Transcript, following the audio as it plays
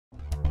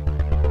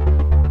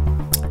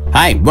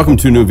Hi, welcome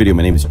to a new video.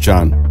 My name is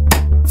John.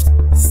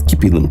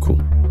 Skippy Lim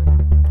Cool.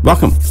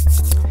 Welcome.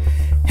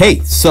 Hey,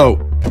 so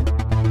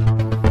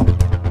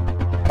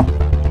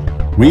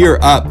we are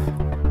up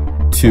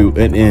to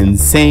an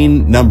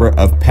insane number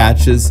of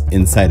patches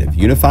inside of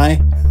Unify.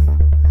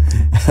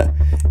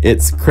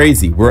 It's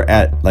crazy. We're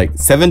at like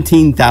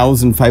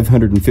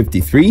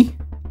 17,553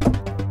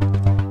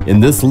 in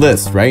this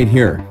list right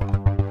here.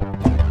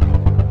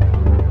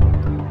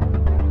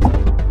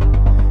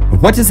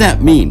 What does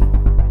that mean?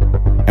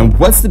 And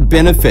what's the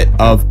benefit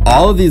of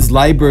all of these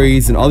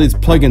libraries and all these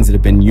plugins that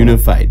have been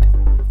unified?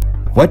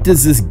 What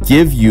does this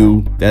give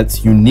you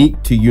that's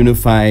unique to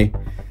Unify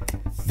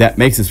that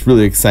makes this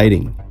really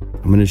exciting?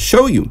 I'm going to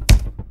show you.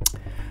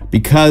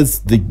 Because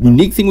the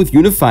unique thing with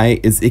Unify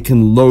is it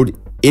can load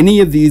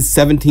any of these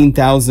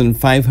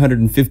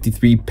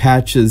 17,553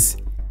 patches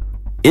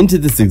into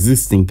this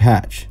existing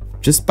patch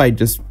just by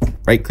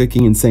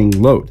right-clicking and saying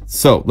load.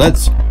 So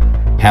let's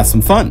have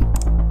some fun.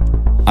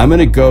 I'm going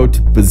to go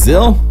to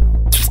Brazil.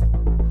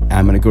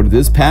 I'm going to go to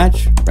this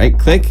patch,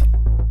 right-click,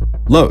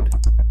 load.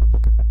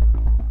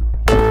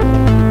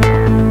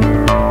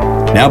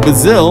 Now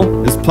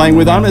Brazil is playing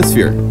with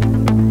Atmosphere.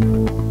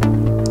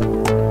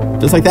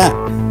 Just like that.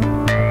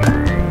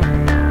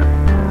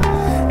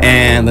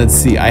 And let's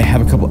see, I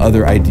have a couple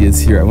other ideas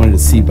here. I wanted to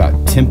see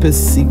about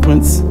Tempest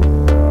sequence.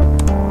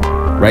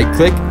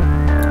 Right-click,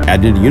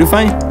 add it to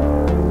Unify.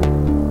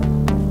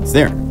 It's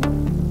there.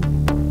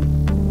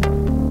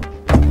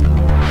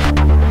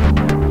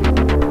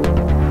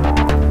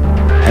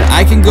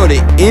 I can go to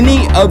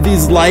any of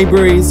these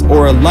libraries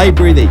or a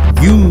library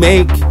that you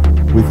make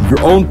with your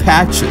own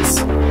patches.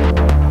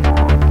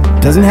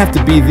 It doesn't have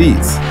to be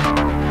these.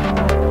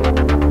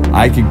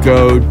 I could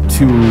go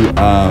to,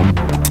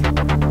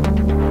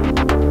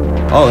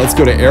 let's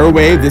go to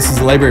Airwave. This is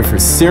a library for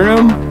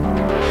Serum.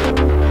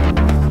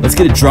 Let's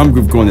get a drum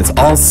groove going that's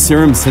all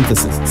Serum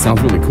synthesis. It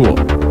sounds really cool.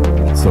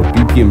 So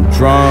BPM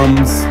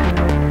drums.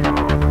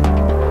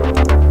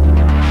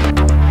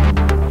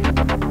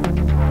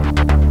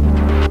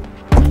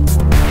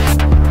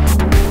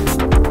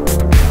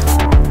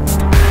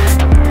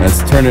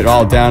 Let's turn it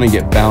all down and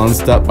get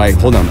balanced up by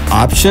holding on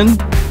Option.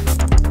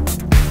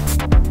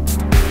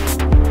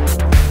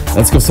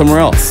 Let's go somewhere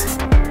else.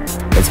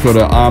 Let's go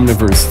to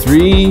Omniverse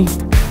 3.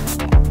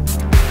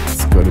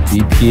 Let's go to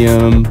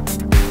BPM.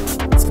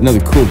 It's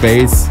another cool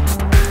bass. 1,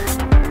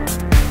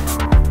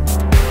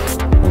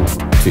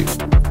 2.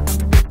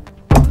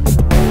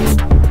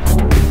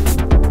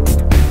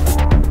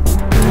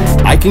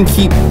 I can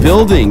keep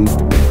building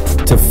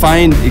to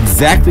find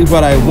exactly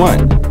what I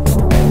want.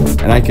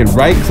 And I can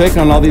right click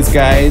on all these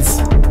guys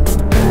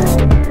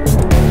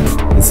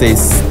and say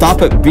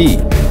stop at B.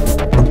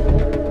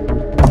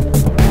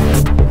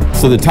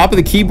 So the top of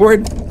the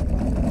keyboard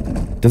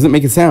doesn't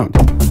make a sound.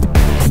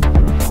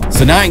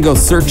 So now I can go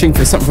searching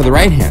for something for the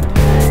right hand.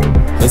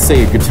 Let's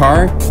say a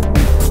guitar.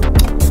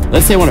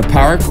 Let's say I want a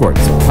power chord.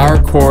 So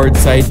power chord,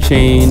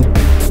 sidechain,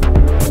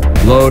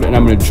 load, and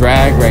I'm going to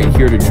drag right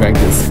here to drag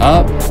this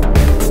up.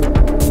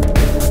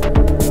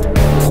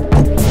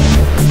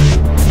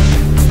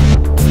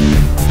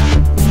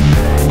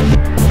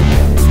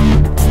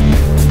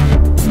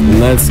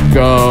 Let's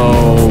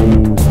go,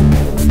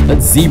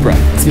 let's zebra.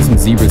 Let's get some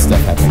zebra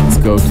stuff happening. Let's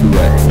go to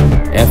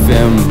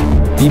FM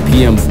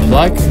BPM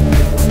plug.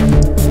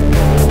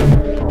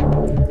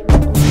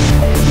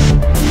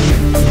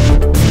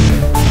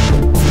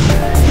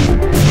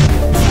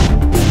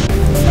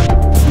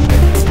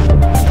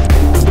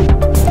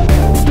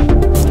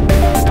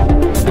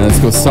 And let's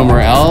go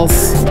somewhere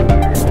else.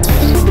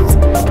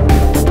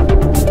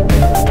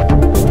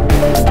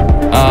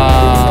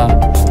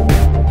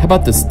 How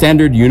about the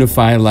standard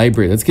Unify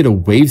library? Let's get a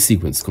wave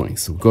sequence going.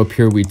 So go up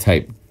here, we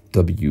type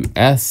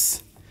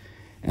WS,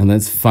 and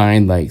let's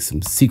find like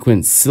some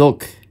sequence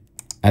silk.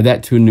 Add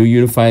that to a new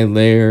Unify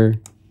layer.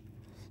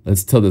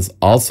 Let's tell this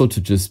also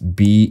to just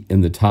be in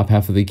the top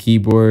half of the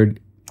keyboard,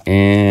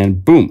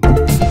 and boom.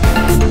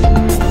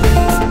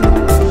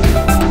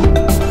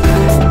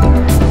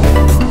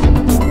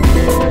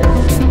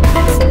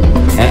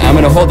 And I'm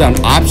gonna hold down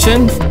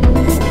Option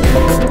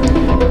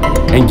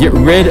and get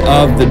rid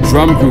of the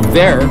drum groove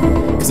there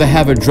because I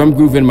have a drum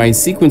groove in my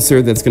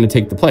sequencer that's going to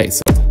take the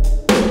place.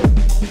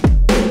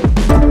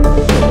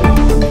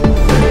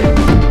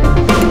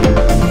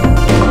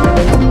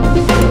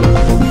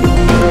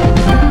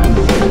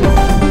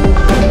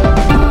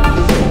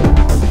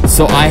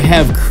 So I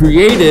have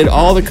created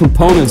all the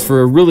components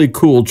for a really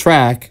cool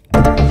track.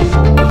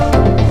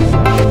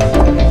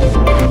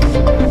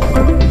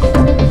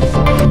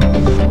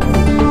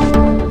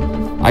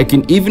 I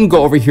can even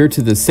go over here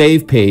to the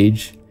save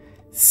page,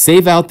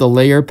 save out the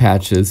layer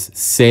patches,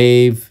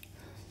 save.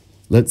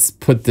 Let's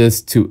put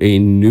this to a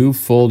new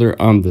folder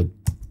on the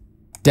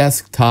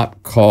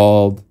desktop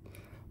called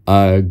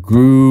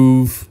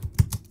Groove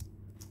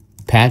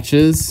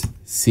Patches.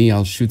 See,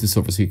 I'll shoot this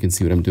over so you can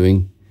see what I'm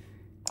doing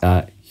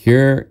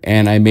here.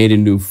 And I made a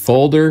new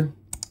folder.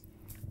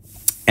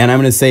 And I'm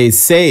going to say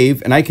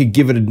save, and I could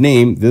give it a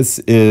name. This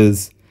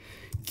is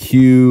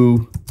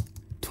Q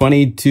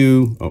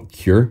 22, oh,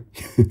 cure,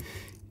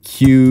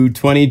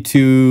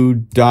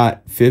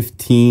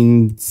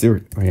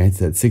 Q22.15, oh yeah, I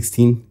said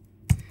 16.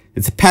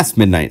 It's past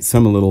midnight, so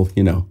I'm a little,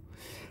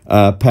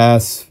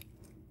 past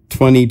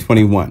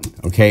 2021.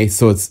 Okay,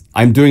 so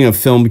I'm doing a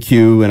film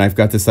queue and I've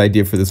got this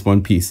idea for this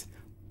one piece.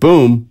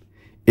 Boom,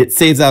 it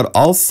saves out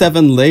all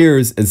 7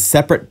 layers as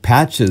separate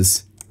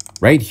patches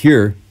right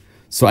here.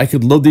 So I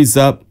could load these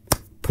up,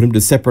 put them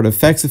to separate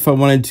effects if I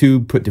wanted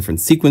to, put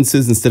different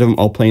sequences instead of them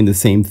all playing the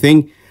same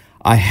thing.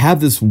 I have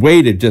this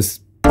way to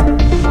just,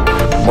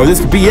 or this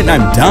could be it and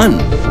I'm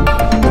done.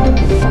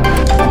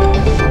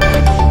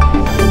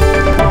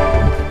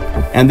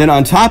 And then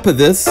on top of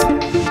this,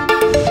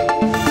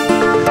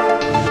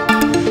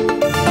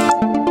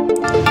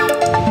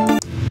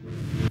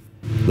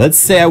 let's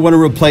say I want to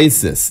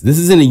replace this. This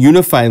is in a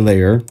Unify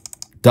layer.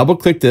 Double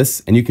click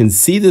this and you can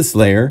see this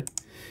layer.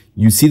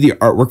 You see the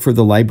artwork for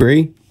the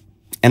library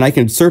and I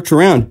can search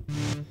around.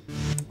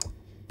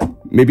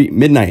 Maybe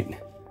midnight.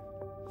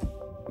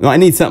 No, I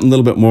need something a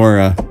little bit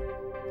more,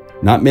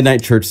 not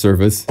midnight church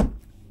service.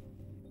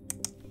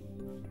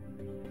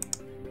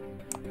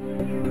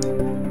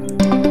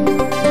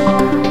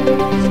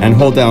 And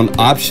hold down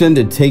Option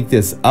to take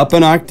this up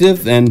an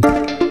octave and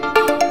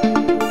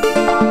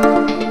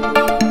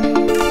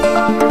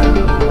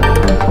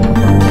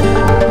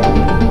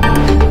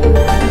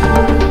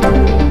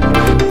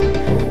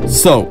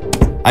so,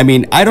 I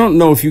mean, I don't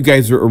know if you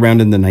guys were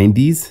around in the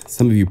 90s.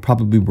 Some of you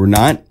probably were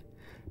not.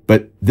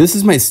 But this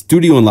is my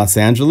studio in Los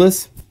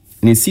Angeles.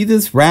 And you see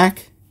this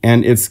rack?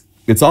 And it's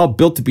all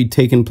built to be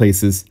taken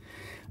places.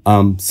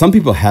 Some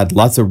people had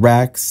lots of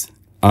racks.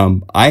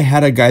 I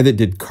had a guy that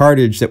did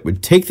cartage that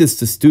would take this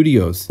to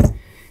studios.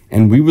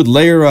 And we would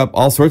layer up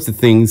all sorts of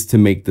things to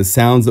make the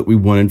sounds that we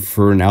wanted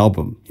for an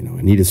album.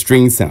 I need a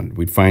string sound.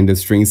 We'd find a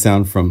string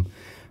sound from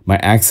my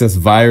Access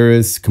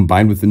Virus,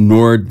 combined with the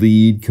Nord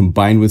lead,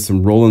 combined with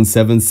some Roland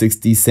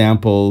 760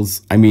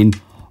 samples. I mean,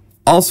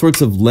 all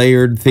sorts of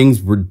layered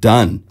things were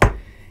done.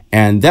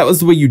 And that was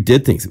the way you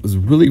did things. It was a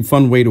really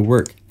fun way to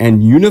work.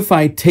 And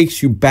Unify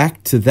takes you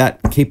back to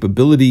that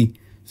capability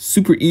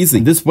super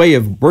easily. This way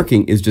of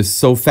working is just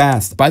so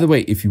fast. By the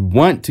way, if you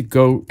want to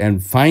go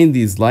and find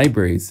these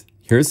libraries,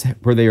 here's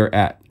where they are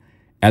at.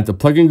 At the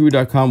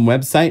PlugInGuru.com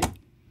website,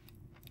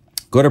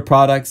 go to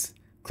Products,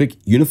 click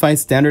Unify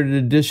Standard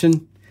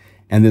Edition,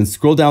 and then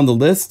scroll down the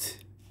list.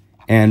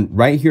 And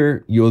right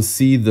here, you'll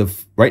see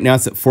right now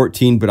it's at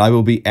 14, but I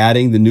will be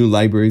adding the new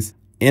libraries.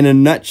 In a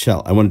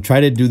nutshell, I want to try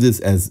to do this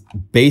as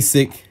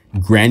basic,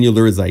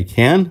 granular as I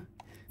can.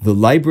 The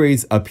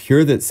libraries up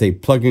here that say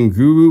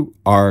PlugInGuru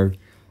are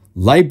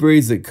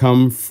libraries that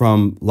come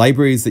from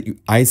libraries that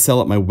I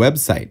sell at my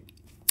website.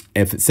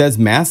 If it says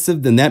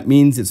massive, then that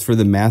means it's for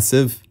the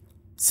massive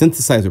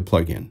synthesizer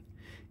plugin.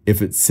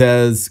 If it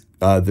says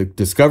the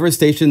Discover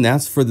Station,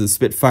 that's for the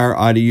Spitfire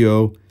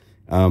Audio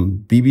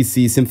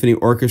BBC Symphony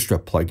Orchestra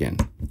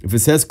plugin. If it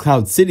says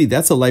Cloud City,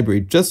 that's a library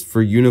just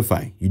for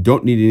Unify. You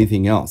don't need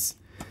anything else.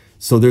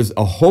 So there's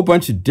a whole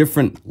bunch of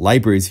different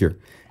libraries here.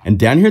 And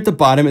down here at the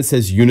bottom, it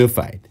says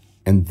Unified.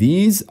 And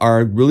these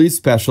are really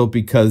special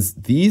because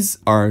these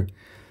are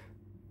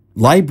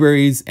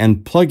libraries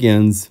and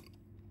plugins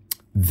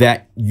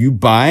that you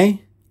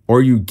buy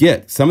or you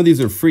get. Some of these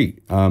are free.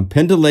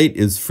 Pendulate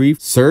is free.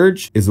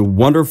 Surge is a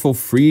wonderful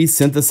free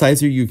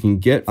synthesizer you can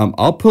get.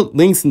 I'll put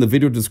links in the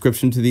video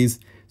description to these.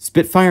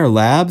 Spitfire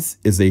Labs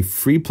is a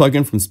free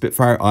plugin from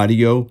Spitfire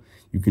Audio.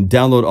 You can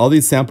download all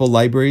these sample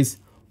libraries.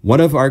 One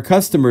of our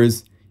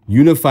customers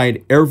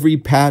unified every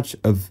patch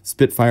of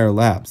Spitfire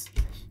Labs.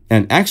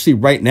 And actually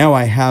right now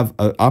I have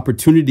an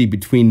opportunity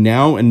between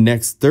now and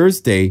next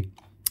Thursday.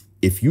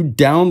 If you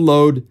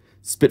download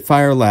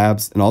Spitfire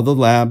Labs and all the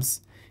labs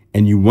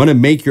and you want to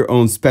make your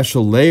own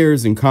special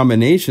layers and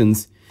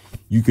combinations,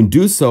 you can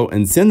do so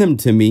and send them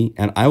to me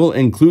and I will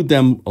include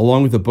them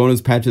along with the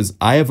bonus patches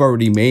I have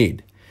already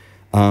made.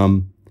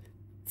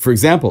 For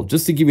example,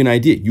 just to give you an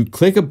idea, you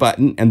click a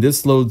button and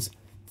this loads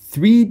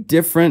 3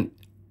 different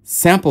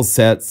sample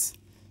sets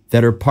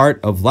that are part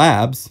of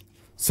labs.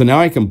 So now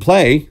I can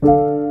play.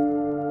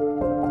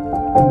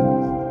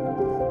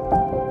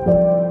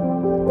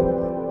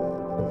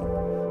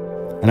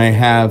 And I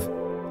have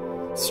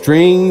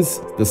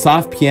strings, the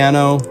soft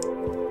piano,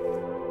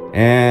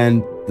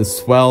 and the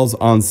swells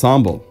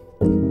ensemble.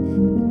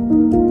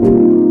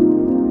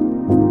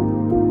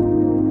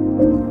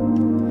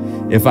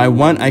 If I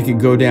want, I could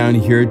go down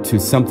here to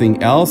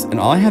something else, and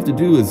all I have to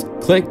do is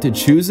click to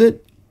choose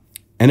it,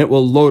 and it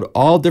will load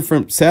all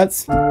different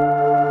sets.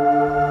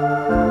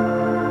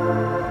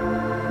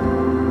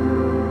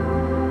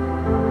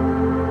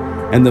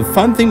 And the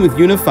fun thing with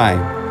Unify,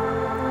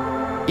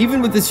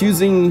 even with this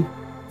using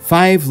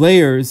 5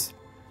 layers,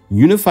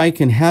 Unify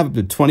can have up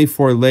to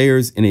 24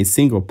 layers in a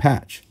single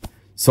patch.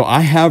 So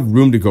I have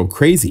room to go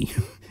crazy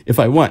if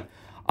I want.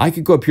 I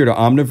could go up here to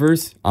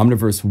Omniverse,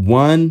 Omniverse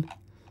 1.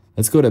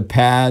 Let's go to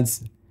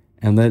pads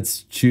and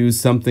let's choose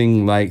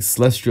something like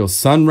Celestial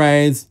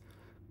Sunrise.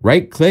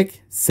 Right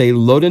click, say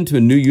load into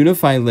a new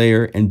Unify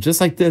layer. And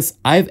just like this,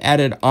 I've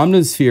added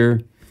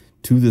Omnisphere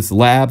to this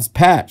Labs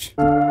patch.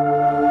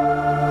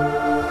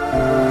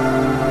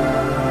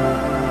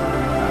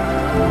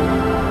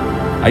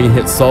 I can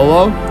hit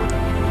solo.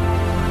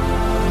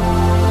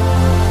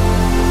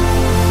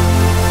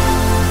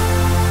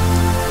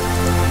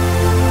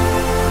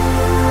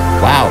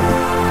 Wow.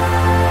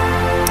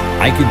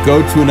 I could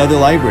go to another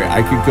library.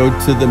 I could go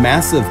to the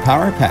Massive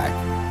Power Pack.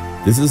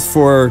 This is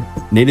for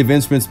Native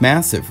Instruments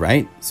Massive,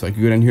 right? So I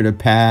could go down here to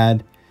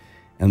Pad,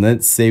 and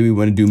let's say we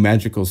want to do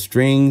magical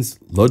strings,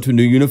 load to a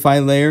new Unify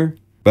layer,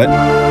 but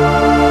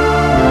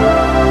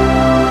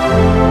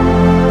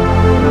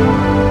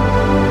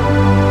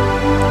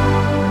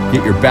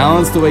get your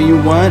balance the way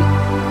you want.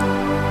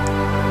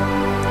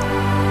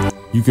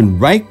 You can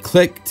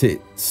right-click to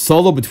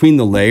solo between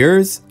the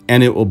layers,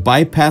 and it will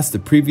bypass the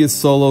previous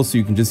solo so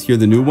you can just hear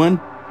the new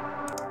one.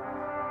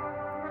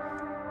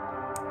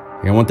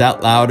 I want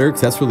that louder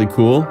because that's really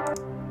cool.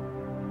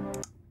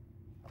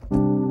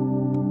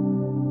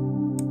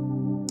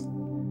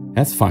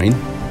 That's fine.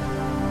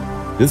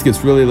 This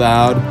gets really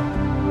loud.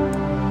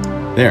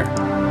 There.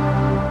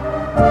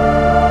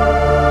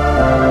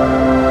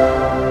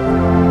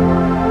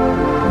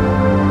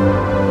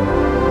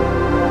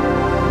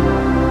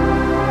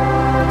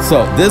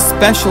 So this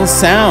special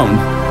sound,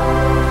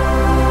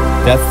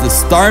 that's the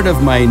start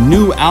of my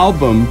new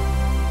album,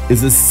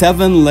 is a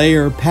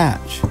 7-layer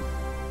patch.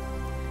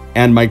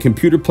 And my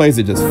computer plays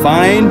it just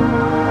fine.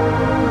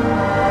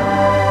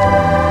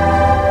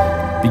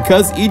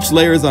 Because each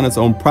layer is on its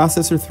own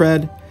processor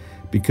thread,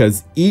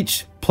 because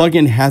each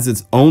plugin has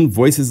its own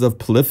voices of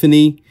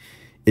polyphony,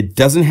 it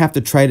doesn't have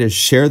to try to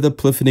share the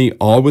polyphony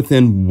all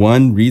within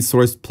one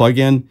resource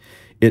plugin.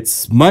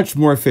 It's much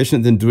more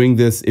efficient than doing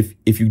this.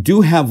 If you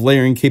do have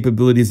layering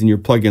capabilities in your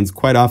plugins,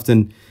 quite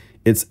often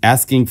it's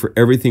asking for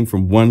everything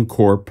from one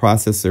core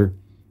processor.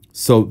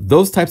 So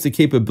those types of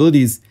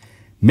capabilities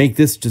make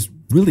this just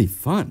really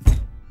fun.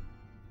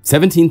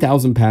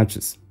 17,000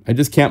 patches. I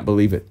just can't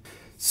believe it.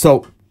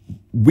 So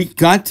we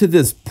got to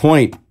this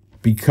point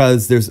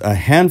because there's a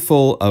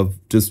handful of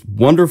just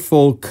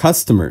wonderful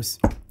customers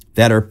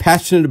that are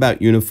passionate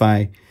about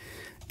Unify.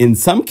 In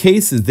some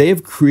cases, they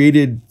have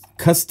created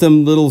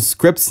custom little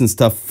scripts and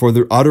stuff for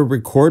their auto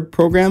record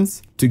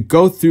programs to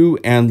go through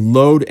and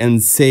load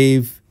and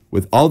save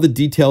with all the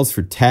details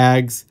for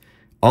tags,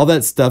 all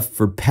that stuff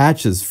for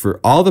patches, for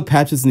all the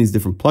patches in these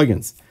different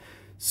plugins.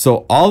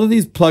 So all of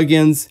these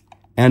plugins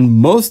and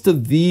most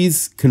of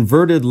these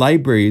converted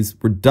libraries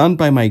were done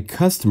by my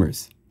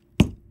customers.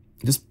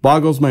 It just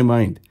boggles my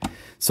mind.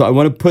 So I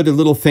want to put a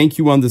little thank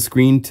you on the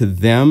screen to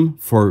them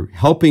for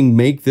helping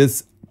make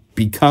this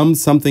become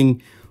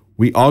something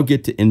we all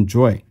get to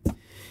enjoy.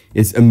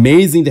 It's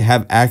amazing to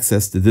have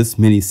access to this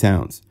many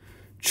sounds.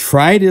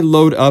 Try to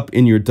load up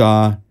in your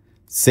DAW.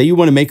 Say you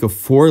want to make a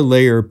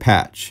 4-layer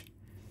patch.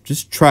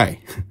 Just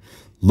try.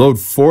 Load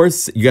 4,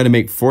 you got to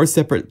make 4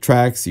 separate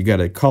tracks. You got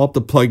to call up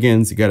the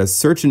plugins. You got to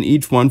search in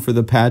each one for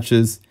the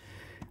patches.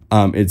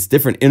 It's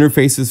different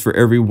interfaces for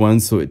every one,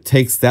 so it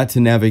takes that to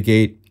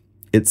navigate.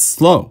 It's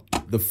slow.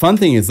 The fun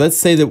thing is, let's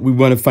say that we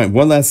want to find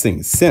one last thing,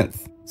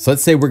 synth. So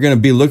let's say we're going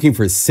to be looking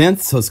for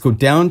synth. So let's go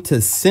down to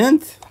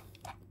synth.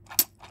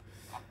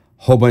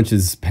 Whole bunch of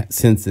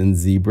synths in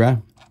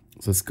Zebra.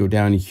 So let's go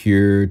down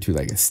here to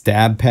like a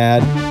stab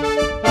pad.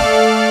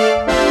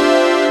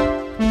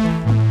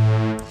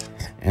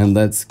 And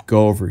let's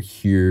go over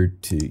here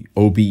to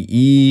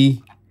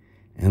OBE.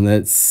 And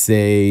let's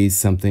say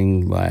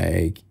something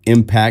like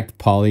Impact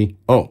Poly.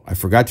 Oh, I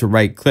forgot to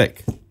right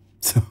click.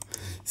 So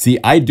see,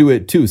 I do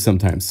it too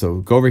sometimes.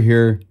 So go over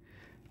here,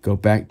 go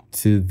back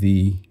to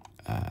the,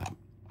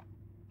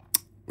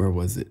 where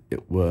was it?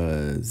 It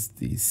was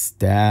the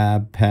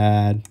stab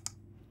pad.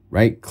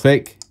 Right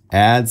click,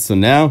 add. So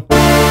now,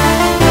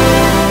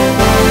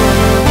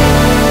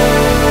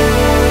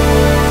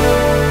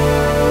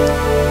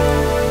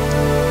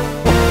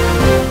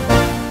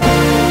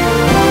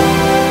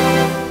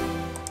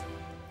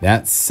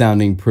 that's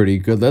sounding pretty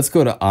good. Let's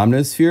go to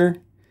Omnisphere.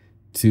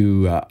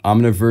 To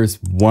Omniverse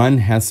 1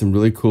 has some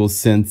really cool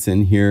synths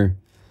in here.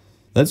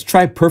 Let's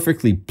try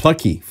Perfectly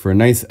Plucky for a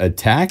nice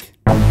attack.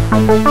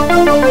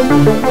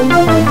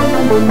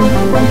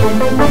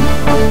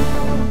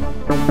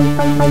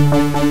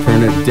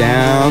 Turn it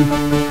down.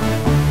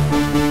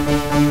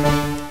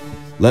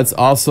 Let's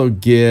also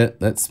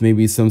get, let's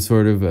maybe some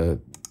sort of a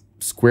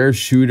square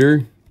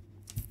shooter.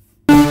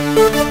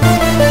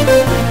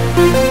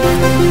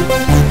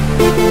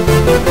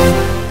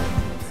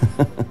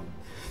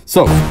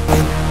 So,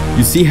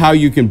 you see how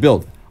you can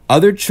build.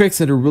 Other tricks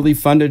that are really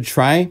fun to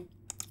try.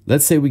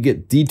 Let's say we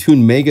get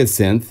Detune Mega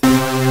Synth.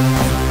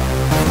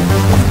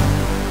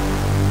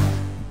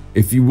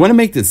 If you want to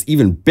make this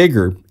even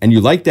bigger and you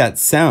like that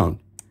sound,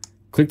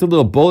 click the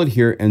little bullet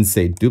here and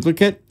say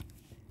duplicate,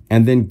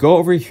 and then go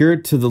over here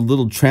to the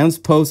little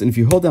transpose. And if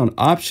you hold down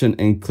Option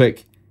and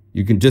click,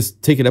 you can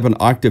just take it up an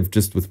octave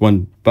just with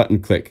one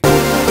button click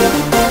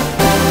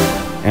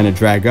and a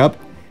drag up.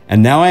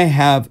 And now I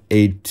have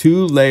a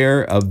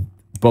 2-layer of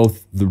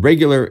both the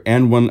regular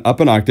and one up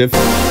an octave.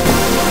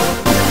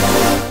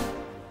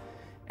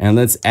 And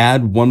let's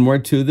add one more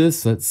to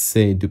this. Let's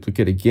say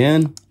duplicate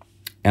again.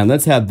 And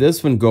let's have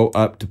this one go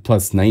up to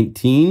plus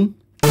 19.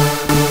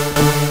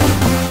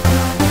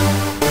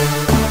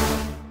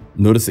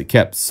 Notice it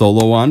kept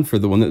solo on for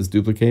the one that was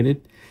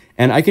duplicated.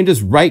 And I can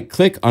just right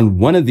click on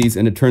one of these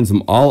and it turns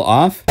them all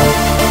off.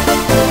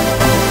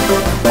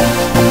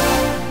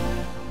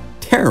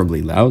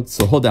 Terribly loud.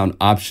 So hold down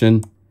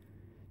Option,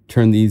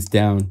 turn these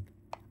down.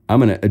 I'm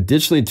going to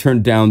additionally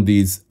turn down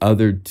these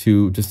other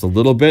two just a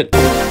little bit.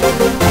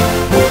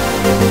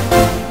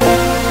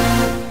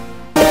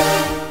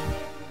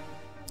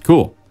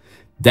 Cool.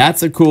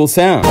 That's a cool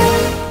sound.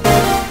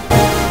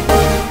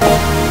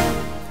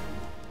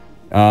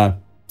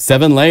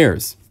 7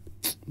 layers.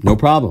 No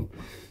problem.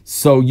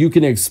 So you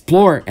can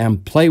explore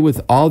and play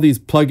with all these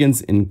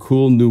plugins in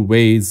cool new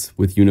ways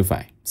with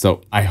Unify.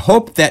 So I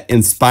hope that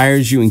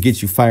inspires you and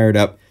gets you fired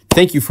up.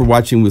 Thank you for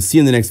watching. We'll see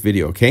you in the next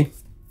video, okay?